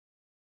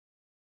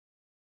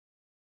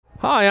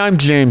Hi, I'm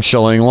James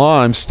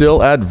Shillinglaw. I'm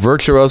still at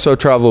Virtuoso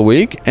Travel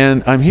Week,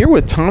 and I'm here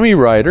with Tommy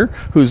Ryder,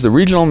 who's the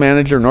Regional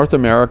Manager North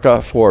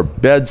America for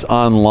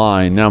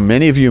Bedsonline. Now,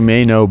 many of you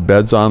may know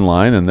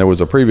Bedsonline, and there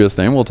was a previous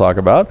name we'll talk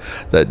about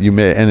that you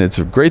may, and it's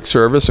a great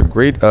service, a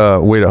great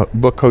way to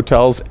book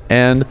hotels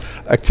and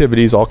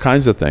activities, all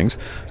kinds of things.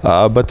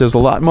 But there's a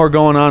lot more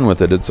going on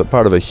with it. It's a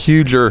part of a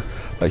huge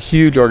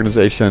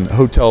organization,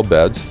 Hotel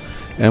Beds.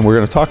 And we're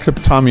going to talk to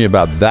Tommy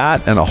about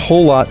that and a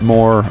whole lot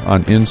more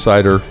on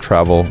Insider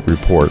Travel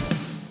Report.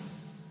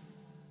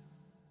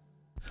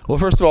 Well,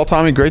 first of all,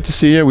 Tommy, great to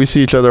see you. We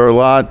see each other a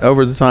lot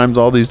over the times,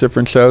 all these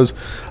different shows.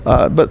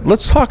 But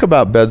let's talk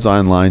about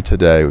Bedsonline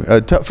today.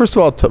 First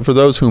of all, for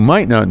those who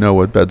might not know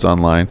what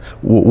Bedsonline,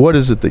 what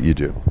is it that you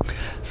do?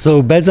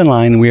 So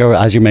Bedsonline, we are,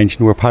 as you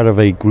mentioned, we're part of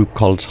a group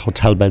called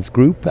Hotel Beds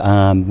Group,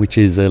 which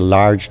is a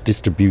large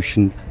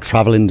distribution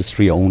travel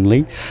industry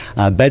only.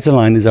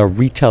 Bedsonline is our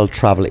retail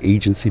travel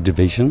agency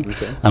division,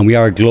 and we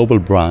are a global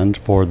brand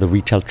for the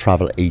retail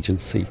travel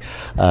agency.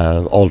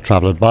 All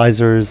travel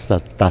advisors,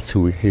 that's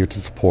who we're here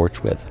to support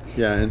with.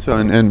 Yeah, and so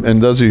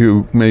and those of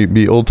you who may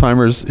be old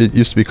timers, it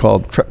used to be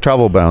called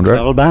Travel Bound, right?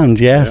 Travel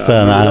Bound, yes.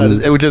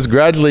 Yeah, which is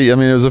gradually, I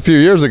mean, it was a few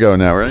years ago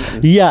now,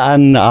 right? Yeah,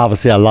 and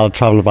obviously a lot of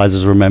travel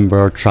advisors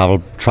remember Travel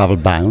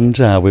Bound.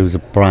 It was a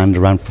brand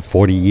around for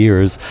 40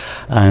 years,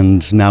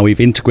 and now we've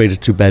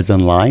integrated to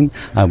Bedsonline.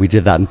 We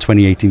did that in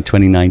 2018,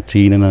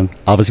 2019, and then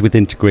obviously with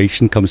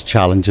integration comes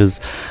challenges,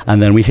 and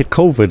then we hit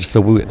COVID.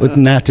 So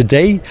now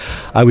today,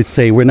 I would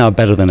say we're now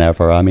better than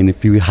ever. I mean,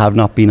 if you have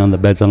not been on the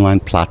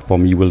Bedsonline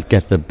platform, you will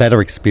get the better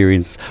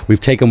experience. We've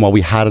taken what we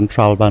had in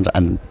Travel Bound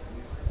and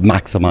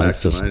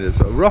maximized it.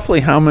 So roughly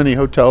how many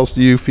hotels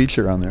do you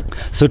feature on there?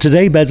 So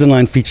today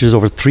Bedsonline features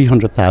over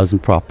 300,000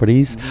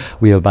 properties.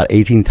 We have about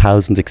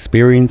 18,000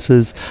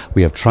 experiences.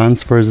 We have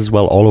transfers as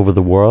well all over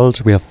the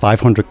world. We have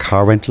 500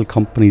 car rental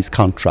companies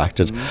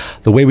contracted.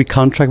 The way we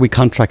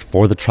contract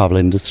for the travel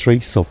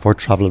industry, so for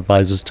travel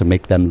advisors to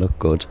make them look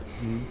good.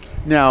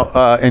 Now,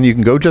 and you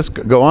can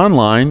go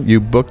online, you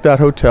book that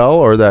hotel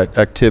or that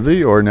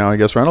activity, or now I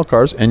guess rental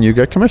cars, and you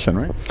get commission,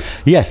 right?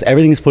 Yes,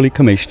 everything is fully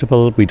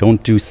commissionable. We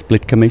don't do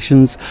split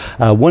commissions.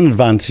 One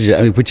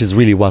advantage, which is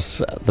really what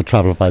the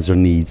travel advisor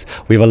needs,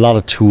 we have a lot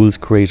of tools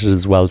created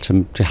as well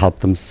to help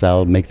them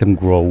sell, make them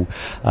grow.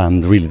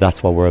 Really,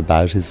 that's what we're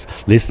about, is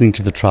listening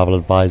to the travel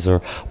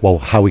advisor,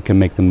 how we can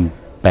make them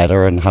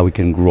better and how we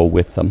can grow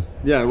with them.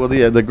 Yeah, well,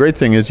 the great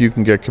thing is you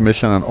can get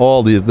commission on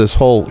all this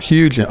whole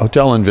huge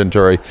hotel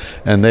inventory,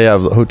 and they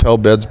have hotel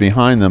beds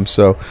behind them,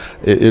 so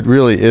it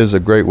really is a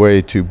great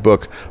way to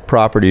book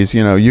properties.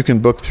 You know, you can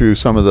book through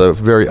some of the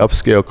very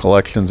upscale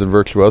collections in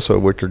Virtuoso,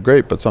 which are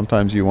great, but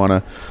sometimes you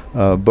want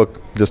to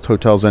book just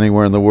hotels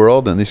anywhere in the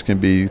world, and these can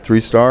be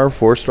 3-star,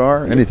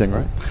 4-star, anything,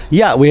 right?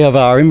 Yeah, we have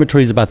our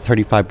inventory is about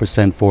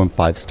 35% 4 and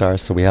 5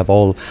 stars, so we have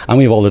all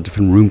the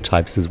different room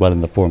types as well in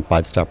the 4 and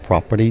 5 star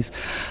properties.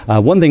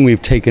 One thing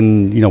we've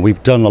taken,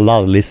 we've done a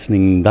lot of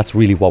listening. That's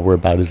really what we're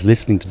about, is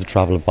listening to the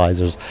travel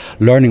advisors,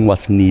 learning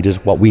what's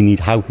needed, what we need,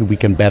 how we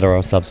can better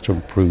ourselves to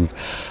improve.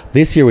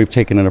 This year we've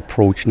taken an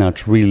approach now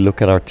to really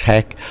look at our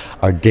tech,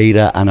 our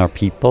data and our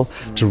people,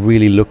 to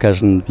really look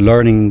at and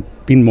learning.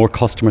 Being more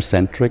customer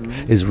centric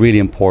is really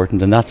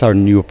important, and that's our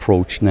new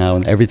approach now,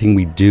 and everything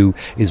we do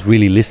is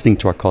really listening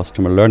to our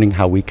customer, learning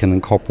how we can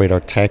incorporate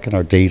our tech and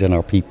our data and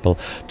our people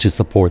to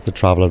support the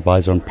travel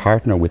advisor and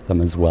partner with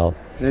them as well.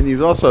 And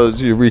you've also,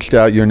 as you reached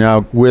out, you're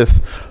now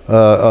with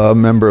a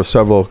member of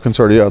several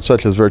consortia,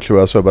 such as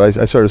Virtuoso, but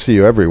I sort of see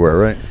you everywhere,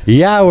 right?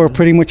 Yeah,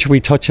 we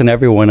touch on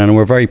everyone, and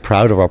we're very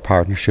proud of our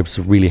partnerships.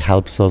 It really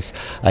helps us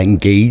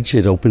engage.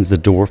 It opens the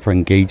door for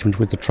engagement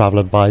with the travel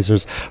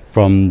advisors,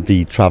 from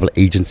the travel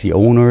agency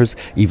owners,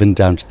 even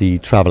down to the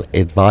travel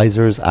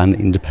advisors and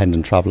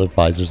independent travel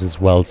advisors as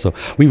well. So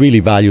we really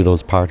value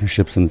those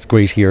partnerships, and it's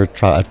great here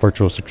at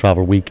Virtuoso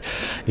Travel Week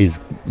is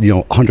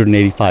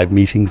 185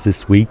 meetings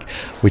this week,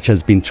 which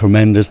has been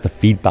tremendous. The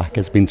feedback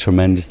has been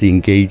tremendous, the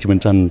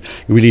engagement, and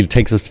it really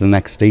takes us to the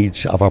next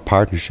stage of our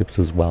partnerships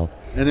as well.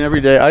 And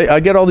every day, I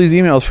get all these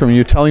emails from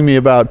you telling me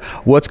about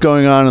what's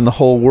going on in the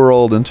whole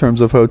world in terms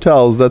of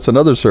hotels. That's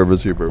another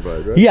service you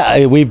provide, right?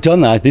 Yeah, we've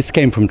done that. This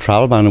came from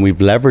Travelbound, and we've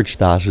leveraged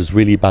that. It's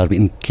really about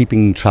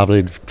keeping travel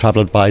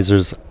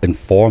advisors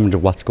informed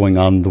of what's going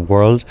on in the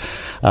world.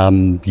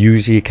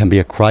 Usually it can be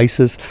a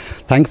crisis.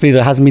 Thankfully,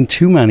 there hasn't been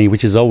too many,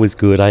 which is always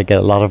good. I get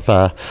a lot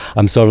of,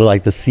 I'm sort of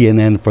like the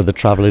CNN for the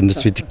travel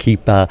industry to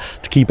keep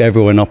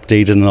everyone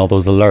updated and all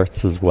those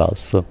alerts as well.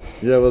 So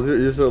yeah, well,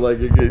 you're sort of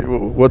like,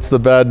 what's the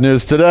bad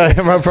news today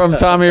from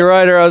Tommy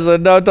Ryder? I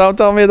said, no, don't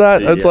tell me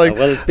that. It's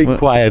it's been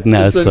quiet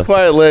now. It's been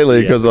quiet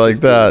lately because like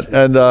that.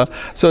 And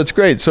so it's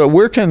great. So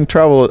where can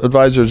travel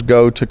advisors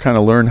go to kind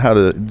of learn how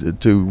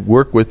to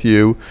work with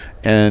you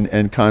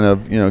and kind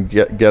of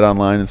get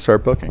online and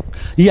start booking?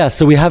 Yeah,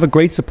 so we have a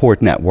great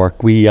support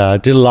network. We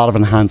did a lot of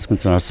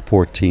enhancements in our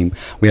support team.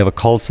 We have a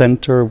call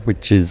center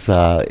which is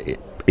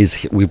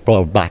we've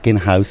brought back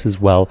in-house as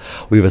well.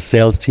 We have a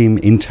sales team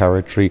in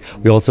territory.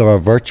 We also have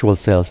a virtual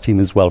sales team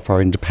as well for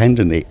our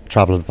independent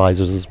travel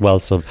advisors as well,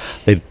 so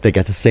they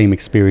get the same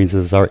experience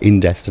as our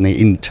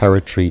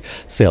in-territory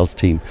sales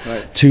team.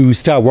 Right. To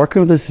start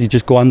working with us, you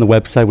just go on the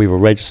website. We have a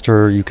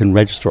register. You can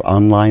register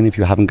online if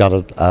you haven't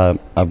got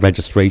a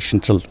registration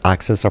to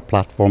access our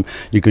platform.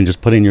 You can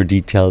just put in your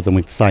details and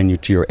we'll assign you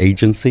to your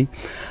agency.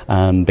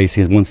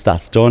 Basically, once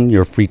that's done,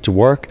 you're free to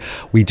work.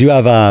 We do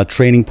have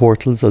training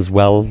portals as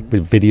well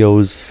with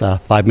videos,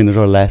 5 minutes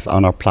or less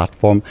on our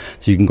platform.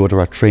 So you can go to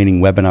our training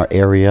webinar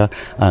area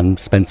and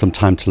spend some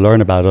time to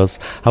learn about us.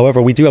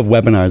 However, we do have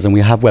webinars, and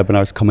we have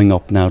webinars coming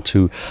up now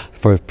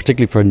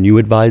particularly for new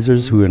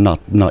advisors who are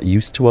not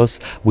used to us.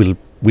 We'll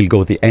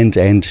go the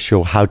end-to-end to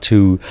show how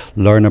to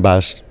learn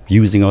about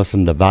using us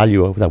and the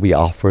value that we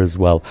offer as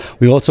well.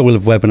 We also will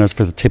have webinars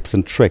for the tips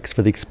and tricks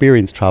for the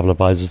experienced travel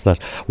advisors. That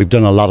we've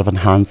done a lot of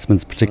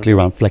enhancements, particularly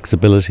around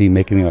flexibility,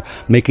 making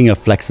it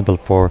flexible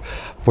for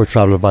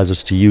travel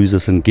advisors to use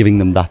us and giving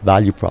them that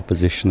value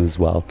proposition as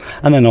well.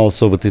 And then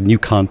also with the new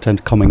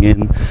content coming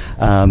in,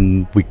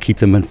 we keep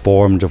them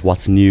informed of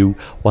what's new,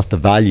 what the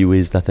value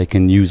is that they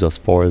can use us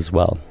for as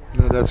well.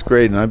 Yeah, that's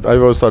great, and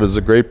I've always thought it was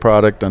a great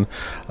product, and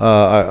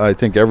I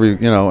think there are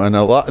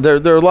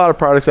a lot of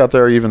products out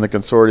there. Even the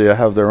consortia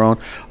have their own,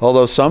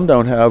 although some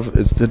don't have.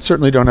 It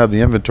certainly don't have the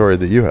inventory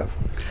that you have.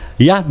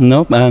 Yeah,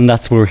 no, and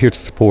that's what we're here to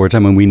support. I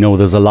mean, we know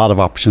there's a lot of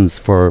options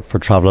for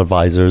travel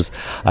advisors.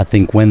 I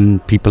think when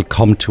people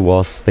come to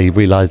us, they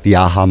realise the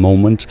aha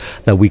moment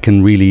that we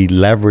can really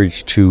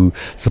leverage to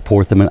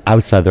support them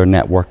outside their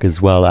network as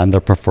well, and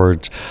their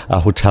preferred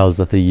hotels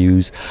that they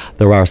use.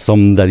 There are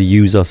some that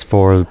use us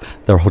for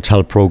their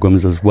hotel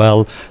programs as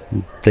well.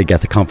 They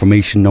get the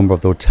confirmation number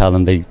of the hotel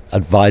and they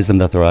advise them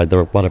that they're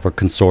either whatever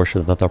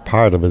consortia that they're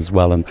part of as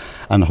well, and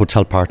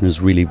hotel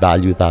partners really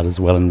value that as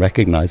well and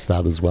recognise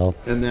that as well.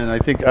 And then I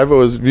think I've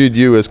always viewed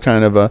you as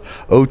kind of a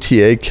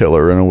OTA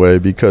killer in a way,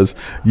 because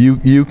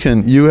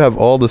you have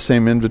all the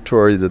same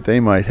inventory that they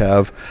might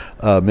have,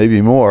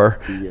 maybe more,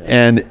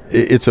 and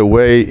it's a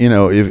way,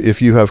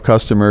 if you have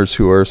customers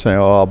who are saying,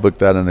 oh, I'll book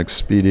that on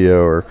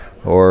Expedia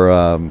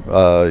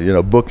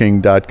or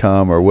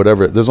booking.com or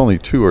whatever. There's only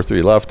 2 or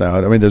 3 left now.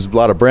 I mean, there's a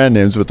lot of brand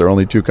names, but there are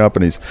only 2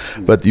 companies.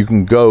 But you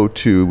can go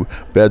to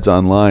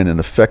Bedsonline and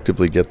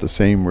effectively get the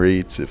same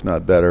rates, if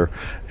not better,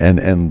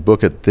 and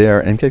book it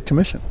there and get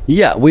commission.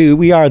 Yeah,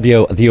 we are the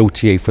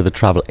OTA for the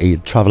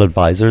travel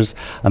advisors,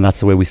 and that's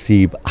the way we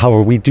see.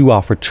 However, we do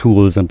offer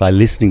tools, and by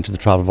listening to the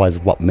travel advisor,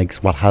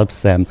 what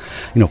helps them.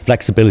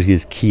 Flexibility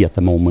is key at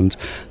the moment.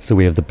 So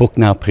we have the book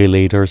now, pay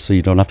later, so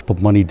you don't have to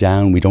put money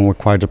down. We don't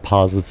require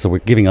deposits, so we're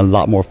giving a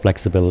lot more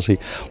flexibility.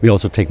 We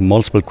also take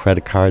multiple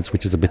credit cards,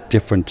 which is a bit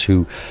different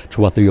to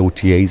what the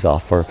OTAs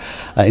offer.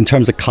 In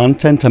terms of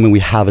content, I mean, we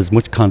have as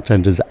much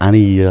content as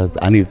any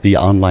of the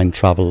online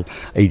travel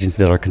agencies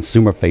that are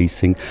consumer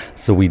facing.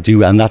 So we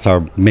do, and that's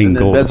our main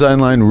goal.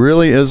 Bedsonline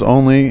really is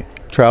only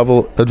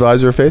travel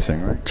advisor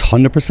facing, right?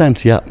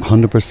 100%, yeah,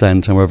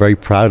 100%, and we're very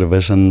proud of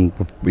it, and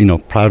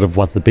proud of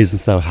what the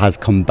business that has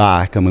come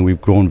back. I mean,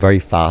 we've grown very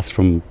fast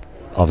from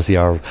obviously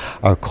our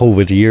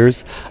COVID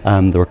years.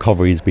 The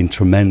recovery has been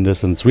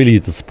tremendous, and it's really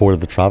the support of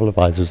the travel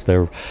advisors.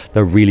 They're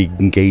really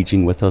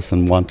engaging with us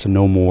and want to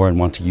know more and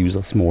want to use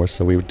us more,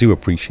 so we do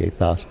appreciate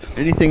that.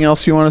 Anything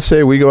else you want to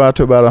say? We go out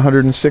to about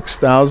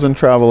 106,000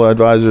 travel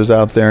advisors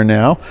out there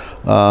now,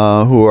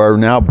 who are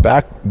now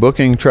back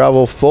booking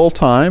travel full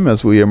time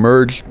as we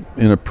emerge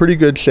in a pretty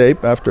good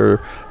shape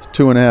after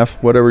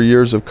 2.5 whatever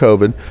years of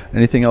COVID.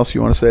 Anything else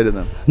you want to say to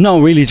them?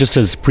 No, really just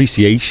as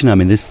appreciation. I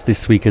mean,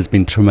 this week has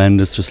been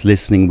tremendous, just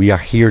listening. We are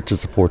here to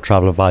support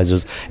travel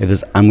advisors,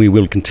 and we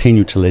will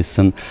continue to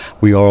listen.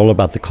 We are all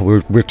about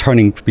we're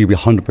turning to be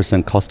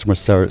 100% customer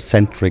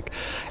centric.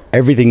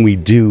 Everything we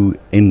do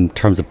in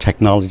terms of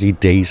technology,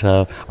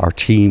 data, our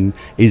team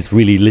is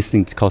really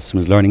listening to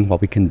customers, learning what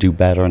we can do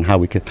better and how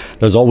we can.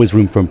 There's always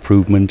room for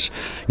improvement.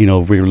 We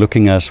have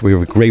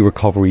a great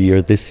recovery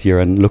year this year,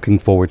 and looking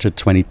forward to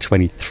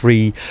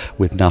 2023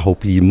 with now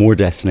hopefully more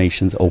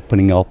destinations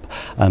opening up,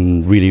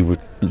 and really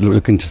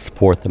looking to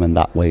support them in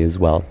that way as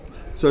well.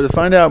 So to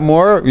find out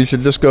more, you should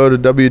just go to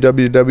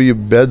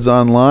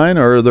www.bedsonline,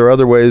 or are there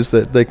other ways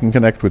that they can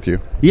connect with you?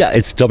 Yeah,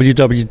 it's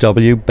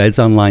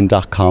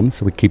www.bedsonline.com,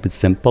 so we keep it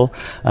simple.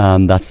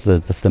 That's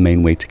the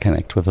main way to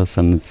connect with us,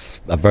 and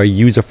it's a very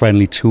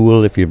user-friendly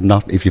tool. If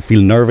you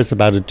feel nervous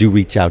about it, do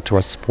reach out to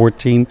our support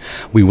team.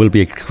 We will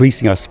be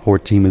increasing our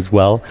support team as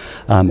well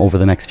over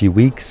the next few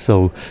weeks,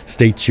 so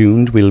stay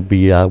tuned. We'll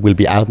be out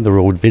on the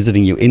road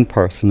visiting you in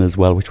person as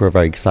well, which we're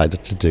very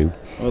excited to do.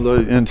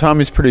 And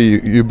Tommy's pretty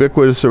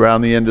ubiquitous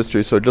around the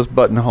industry, so just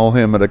buttonhole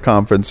him at a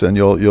conference and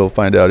you'll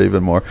find out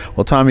even more.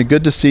 Well, Tommy,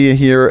 good to see you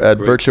here at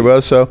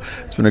Virtuoso.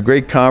 It's been a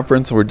great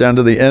conference. We're down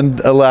to the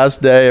end,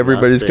 last day.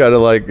 Everybody's kind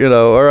of like,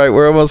 all right,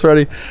 we're almost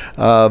ready.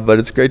 But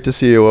it's great to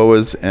see you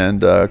always,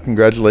 and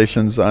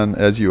congratulations on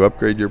as you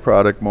upgrade your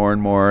product more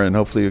and more, and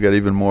hopefully you get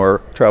even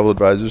more travel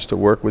advisors to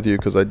work with you,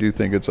 because I do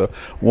think it's a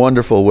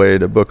wonderful way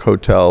to book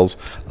hotels,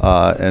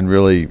 and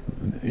really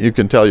you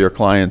can tell your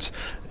clients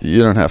you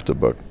don't have to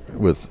book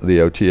with the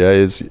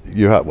OTAs.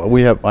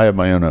 I have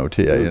my own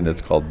OTA, and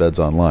it's called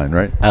Bedsonline,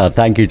 right?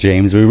 Thank you,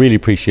 James. We really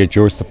appreciate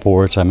your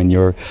support. I mean,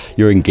 your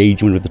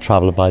engagement with the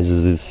travel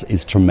advisors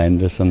is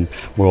tremendous, and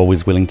we're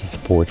always willing to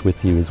support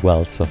with you as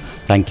well. So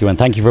thank you, and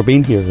thank you for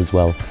being here as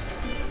well.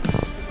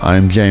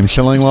 I'm James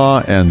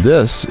Shillinglaw, and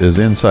this is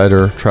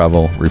Insider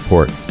Travel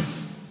Report.